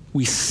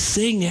 We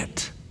sing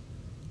it.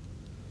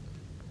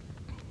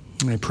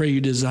 And I pray you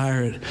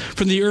desire it.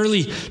 From the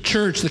early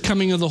church, the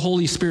coming of the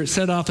Holy Spirit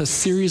set off a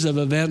series of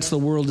events the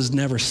world has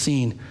never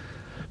seen.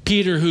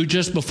 Peter, who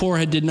just before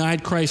had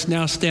denied Christ,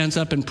 now stands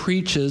up and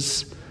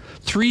preaches.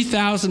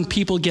 3,000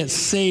 people get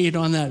saved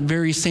on that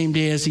very same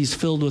day as he's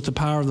filled with the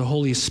power of the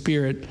Holy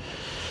Spirit.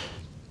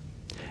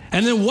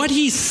 And then what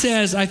he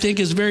says, I think,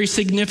 is very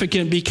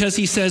significant, because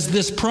he says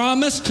this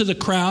promise to the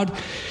crowd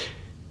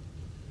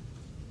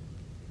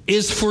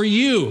is for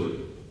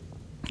you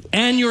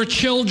and your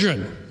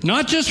children.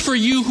 Not just for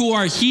you who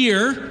are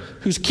here,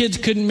 whose kids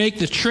couldn't make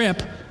the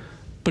trip,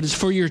 but it's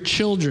for your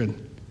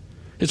children.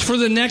 It's for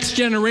the next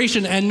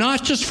generation, and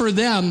not just for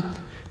them.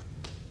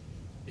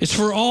 It's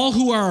for all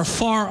who are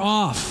far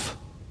off,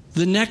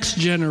 the next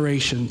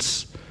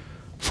generations,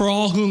 for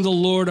all whom the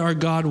Lord our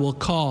God will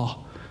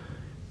call.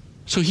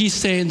 So he's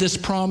saying this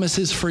promise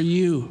is for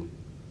you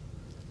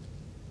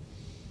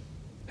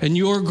and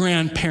your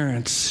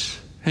grandparents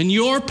and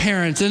your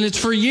parents, and it's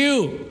for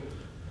you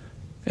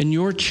and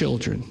your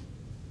children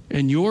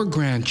and your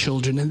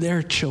grandchildren and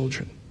their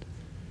children.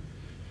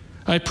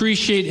 I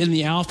appreciate in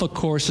the Alpha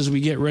course, as we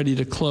get ready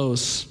to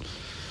close,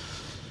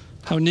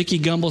 how Nicky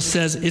Gumbel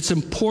says it's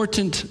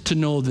important to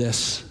know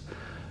this,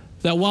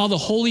 that while the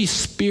Holy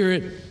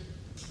Spirit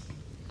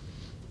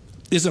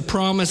is a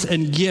promise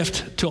and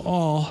gift to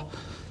all,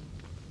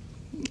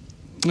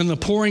 and the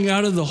pouring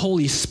out of the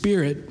Holy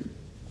Spirit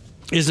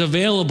is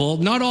available,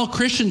 not all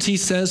Christians, he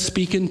says,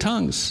 speak in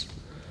tongues.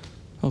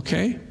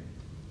 Okay?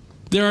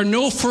 There are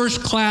no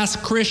first-class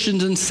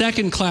Christians and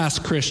second-class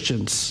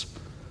Christians.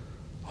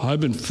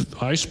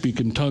 I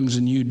speak in tongues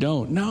and you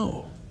don't.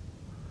 No.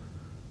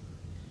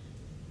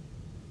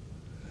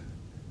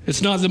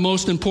 It's not the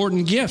most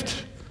important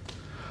gift.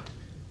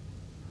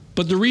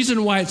 But the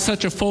reason why it's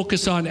such a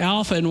focus on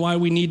Alpha and why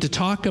we need to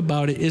talk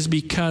about it is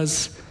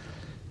because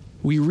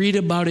we read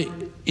about it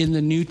in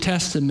the New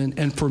Testament,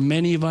 and for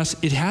many of us,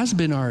 it has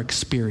been our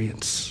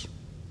experience.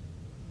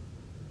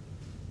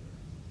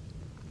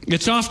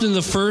 It's often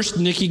the first,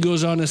 Nicky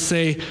goes on to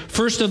say,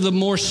 first of the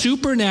more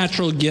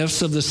supernatural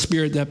gifts of the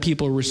Spirit that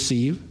people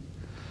receive.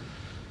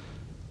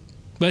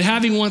 But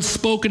having once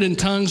spoken in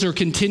tongues or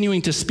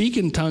continuing to speak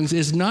in tongues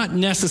is not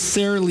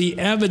necessarily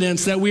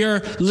evidence that we are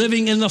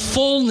living in the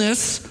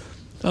fullness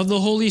of the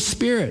Holy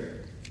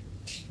Spirit.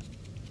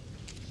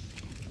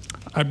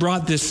 I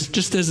brought this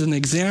just as an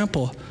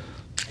example.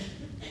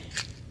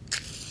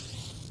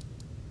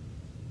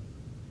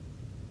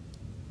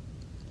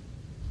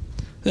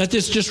 That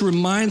this just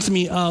reminds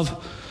me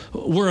of,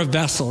 we're a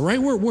vessel, right?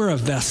 We're a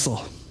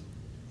vessel.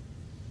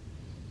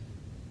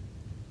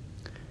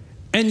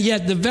 And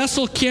yet the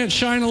vessel can't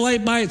shine a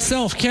light by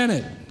itself, can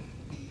it?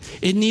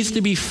 It needs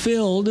to be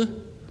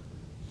filled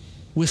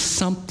with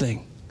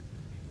something.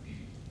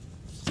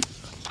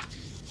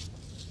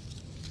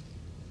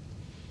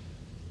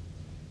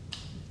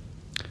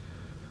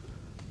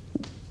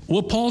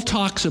 What Paul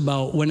talks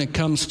about when it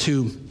comes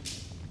to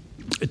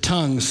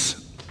tongues,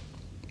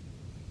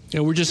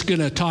 and we're just going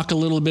to talk a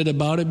little bit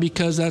about it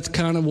because that's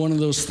kind of one of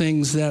those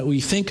things that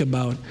we think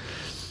about.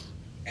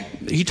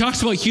 He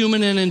talks about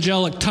human and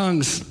angelic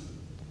tongues.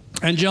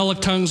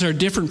 Angelic tongues are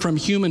different from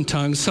human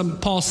tongues.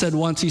 Paul said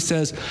once, he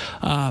says,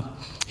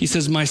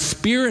 my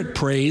spirit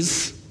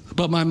prays,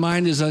 but my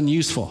mind is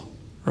unuseful.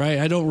 Right?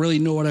 I don't really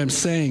know what I'm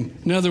saying.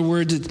 In other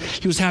words,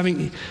 he was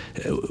having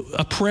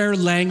a prayer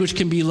language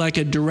can be like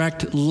a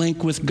direct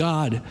link with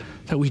God,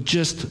 that we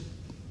just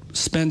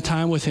spend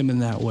time with him in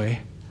that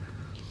way.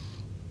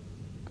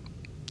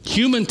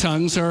 Human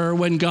tongues are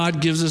when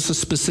God gives us a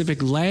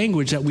specific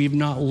language that we've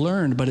not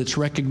learned, but it's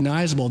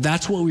recognizable.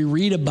 That's what we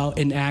read about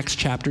in Acts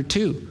chapter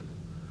 2.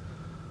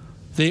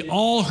 They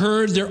all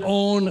heard their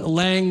own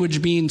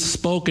language being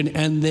spoken,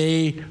 and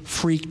they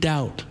freaked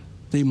out.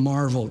 They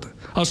marveled.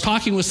 I was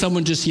talking with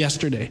someone just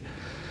yesterday.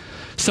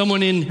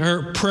 Someone in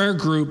her prayer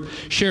group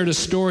shared a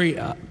story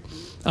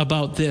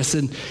about this,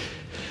 and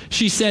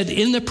she said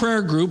in the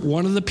prayer group,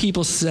 one of the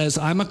people says,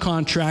 I'm a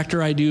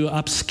contractor, I do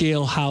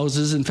upscale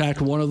houses. In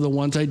fact, one of the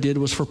ones I did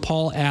was for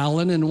Paul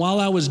Allen, and while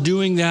I was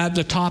doing that,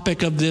 the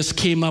topic of this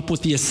came up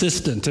with the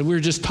assistant, and we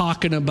were just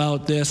talking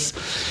about this,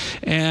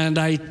 and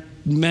I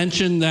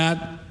mentioned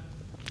that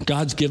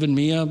God's given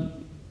me a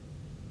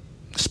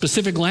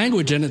specific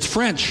language, and it's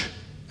French.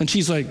 And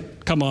she's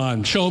like, come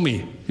on, show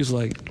me. He's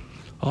like,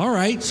 all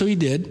right. So he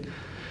did.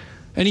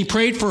 And he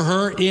prayed for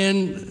her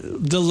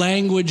in the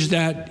language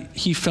that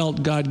he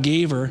felt God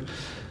gave him.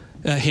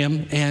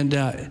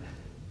 And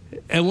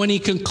when he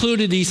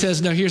concluded, he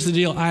says, now here's the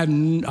deal.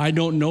 I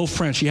don't know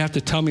French. You have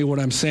to tell me what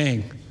I'm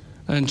saying.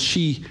 And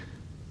she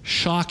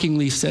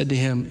shockingly said to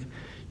him,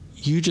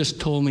 you just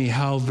told me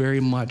how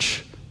very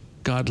much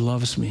God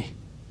loves me.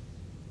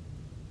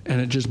 And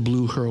it just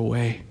blew her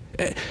away.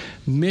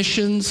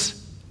 Missions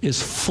is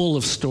full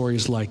of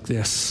stories like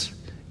this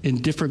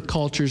in different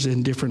cultures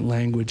and different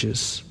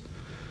languages.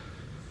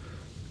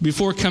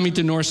 Before coming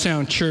to North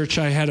Sound Church,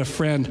 I had a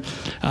friend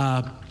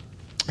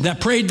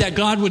that prayed that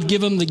God would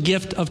give him the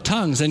gift of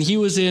tongues. And he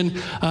was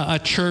in a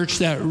church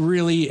that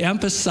really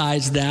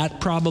emphasized that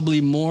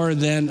probably more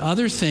than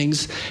other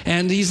things.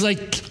 And he's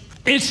like,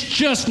 it's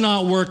just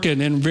not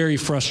working, and very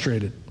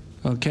frustrated,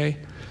 okay?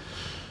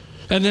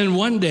 And then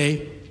one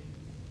day,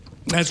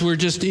 as we're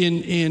just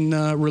in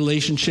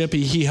relationship,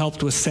 he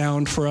helped with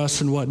sound for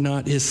us and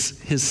whatnot.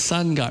 His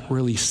son got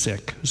really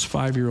sick. His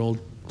 5-year-old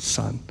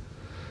son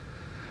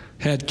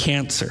had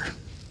cancer.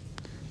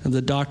 And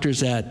the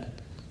doctors at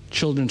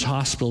Children's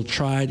Hospital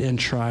tried and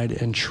tried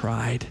and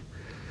tried.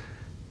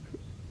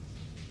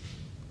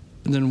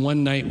 And then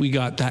one night we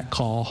got that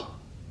call.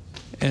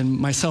 And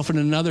myself and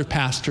another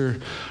pastor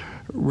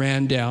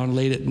ran down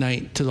late at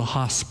night to the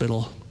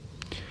hospital.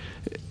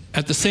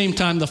 At the same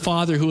time, the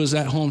father who was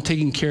at home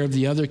taking care of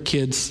the other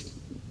kids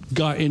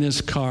got in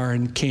his car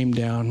and came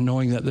down,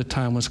 knowing that the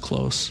time was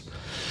close.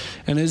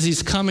 And as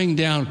he's coming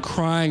down,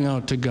 crying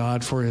out to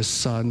God for his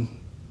son,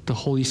 the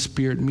Holy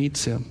Spirit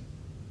meets him.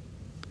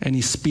 And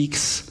he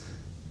speaks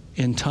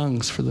in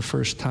tongues for the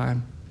first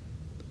time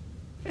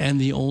and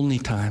the only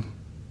time.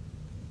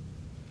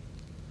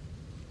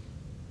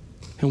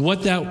 And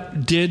what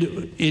that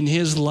did in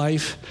his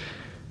life,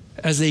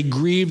 as they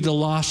grieved the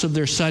loss of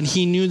their son,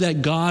 he knew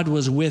that God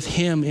was with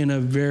him in a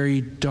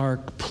very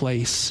dark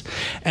place.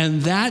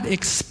 And that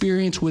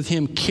experience with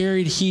him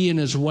carried he and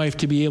his wife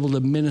to be able to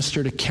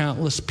minister to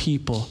countless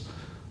people,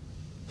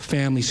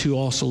 families who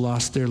also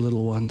lost their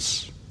little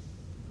ones.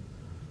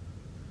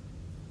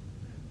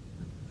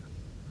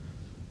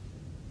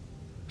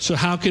 So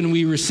how can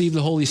we receive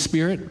the Holy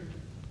Spirit?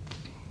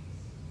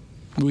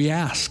 We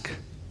ask.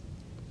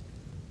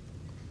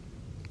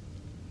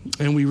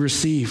 And we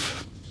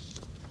receive.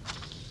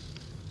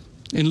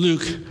 In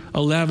Luke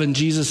 11,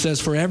 Jesus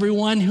says, for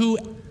everyone who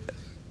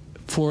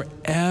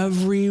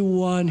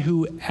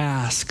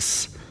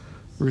asks,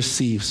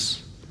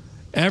 receives.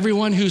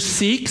 Everyone who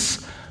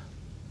seeks,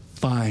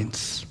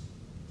 finds.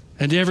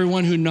 And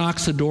everyone who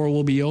knocks, the door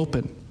will be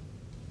open.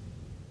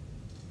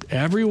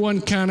 Everyone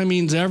kind of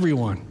means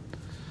everyone.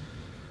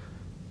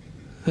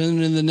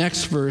 And in the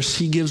next verse,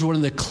 he gives one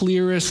of the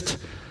clearest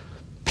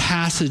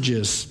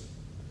passages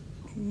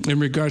in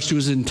regards to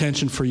his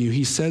intention for you.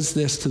 He says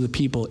this to the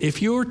people: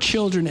 if your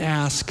children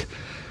ask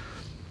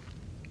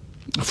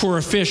for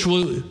a fish,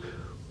 will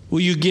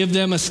you give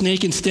them a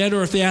snake instead?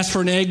 Or if they ask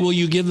for an egg, will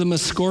you give them a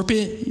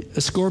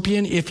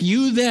scorpion? If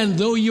you then,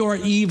 though you are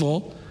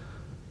evil,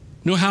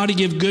 know how to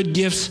give good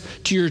gifts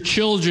to your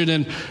children,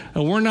 and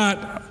we're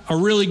not a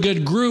really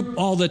good group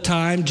all the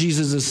time,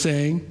 Jesus is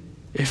saying,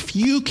 if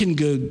you can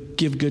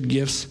give good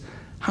gifts,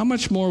 how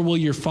much more will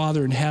your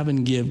Father in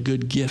heaven give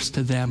good gifts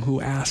to them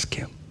who ask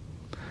him?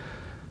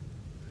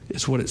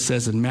 It's what it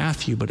says in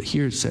Matthew, but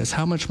here it says,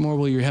 how much more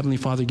will your heavenly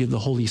Father give the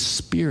Holy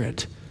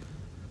Spirit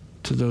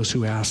to those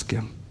who ask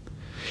him?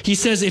 He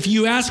says, if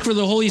you ask for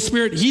the Holy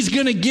Spirit, he's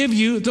going to give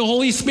you the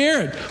Holy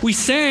Spirit. We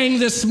sang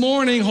this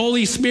morning,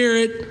 Holy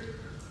Spirit,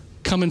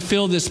 come and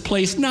fill this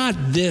place. Not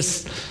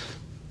this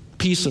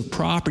piece of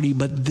property,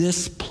 but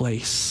this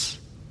place.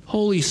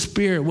 Holy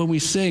Spirit, when we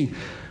sing,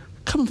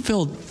 come and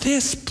fill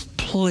this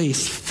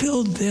place.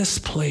 Fill this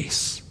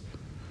place.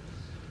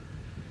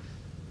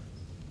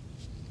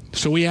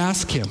 So we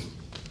ask him.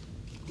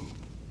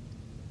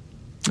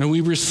 And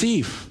we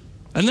receive.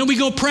 And then we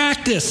go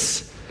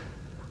practice.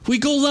 We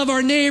go love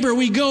our neighbor.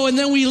 We go and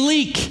then we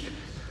leak.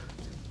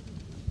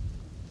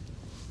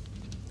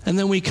 And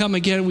then we come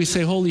again and we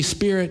say, Holy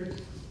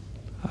Spirit,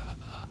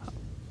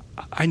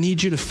 I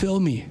need you to fill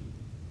me.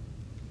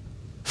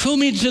 Fill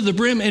me to the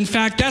brim. In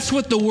fact, that's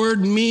what the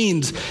word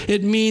means.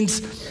 It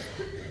means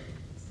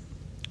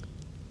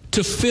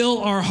to fill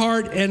our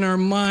heart and our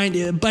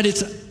mind, but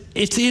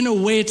it's in a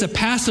way, it's a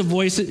passive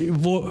voice. It's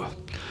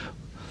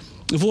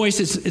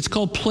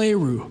called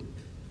pleroo.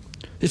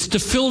 It's to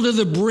fill to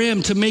the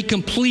brim, to make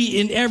complete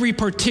in every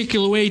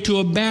particular way, to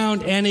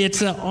abound, and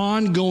it's an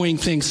ongoing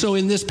thing. So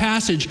in this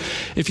passage,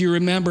 if you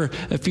remember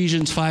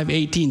Ephesians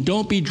 5:18,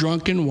 don't be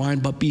drunk in wine,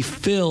 but be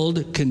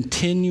filled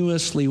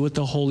continuously with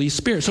the Holy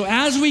Spirit. So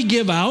as we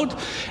give out,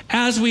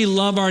 as we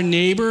love our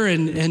neighbor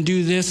and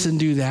do this and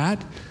do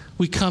that,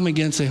 we come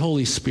again and say,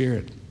 Holy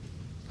Spirit,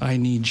 I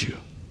need you.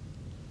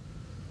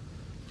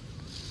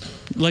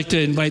 I'd like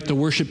to invite the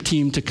worship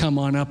team to come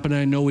on up, and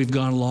I know we've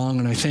gone long,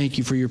 and I thank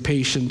you for your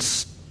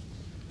patience.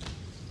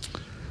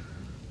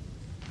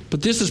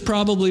 But this is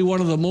probably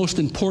one of the most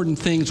important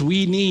things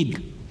we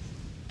need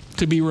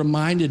to be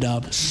reminded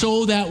of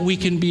so that we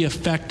can be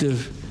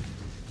effective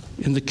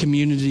in the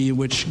community in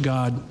which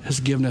God has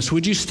given us.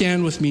 Would you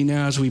stand with me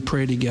now as we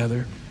pray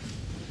together?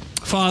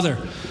 Father,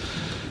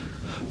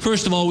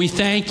 first of all, we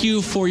thank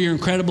you for your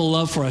incredible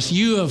love for us.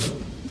 You have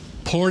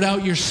poured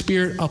out your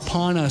Spirit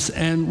upon us,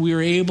 and we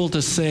are able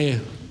to say,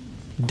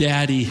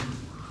 Daddy,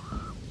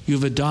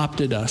 you've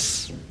adopted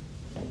us.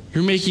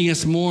 You're making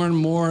us more and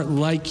more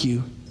like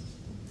you.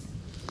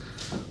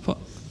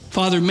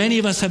 Father, many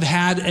of us have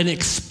had an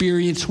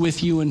experience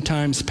with you in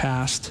times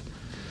past.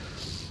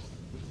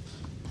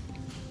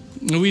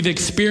 And we've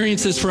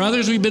experienced this. For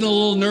others, we've been a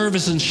little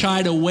nervous and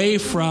shied away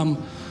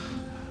from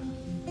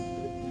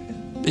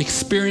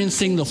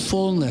experiencing the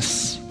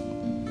fullness.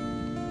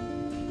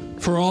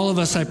 For all of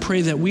us, I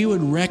pray that we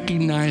would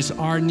recognize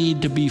our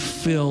need to be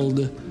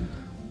filled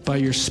by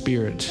your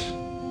Spirit.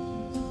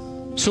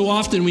 So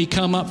often we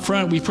come up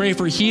front, we pray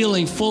for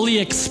healing, fully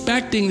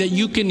expecting that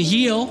you can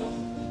heal.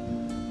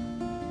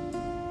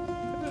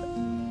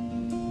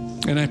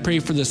 And I pray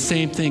for the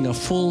same thing, a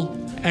full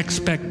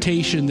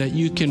expectation that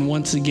you can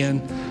once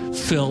again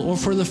fill, or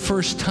for the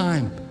first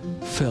time,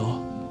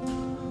 fill.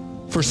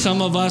 For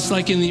some of us,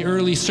 like in the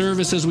early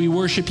service, as we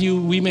worship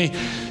you, we may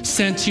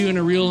sense you in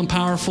a real and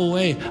powerful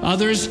way.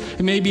 Others,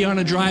 it may be on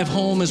a drive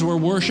home as we're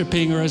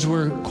worshiping or as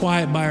we're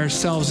quiet by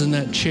ourselves in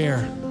that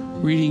chair,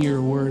 reading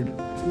your word.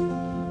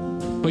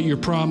 But your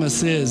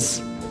promise is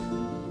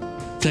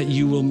that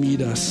you will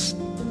meet us.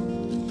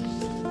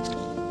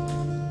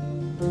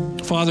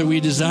 Father, we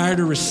desire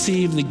to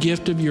receive the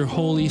gift of your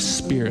Holy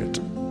Spirit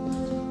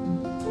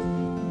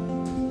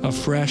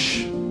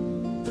afresh,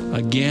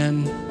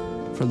 again,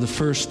 for the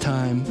first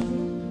time.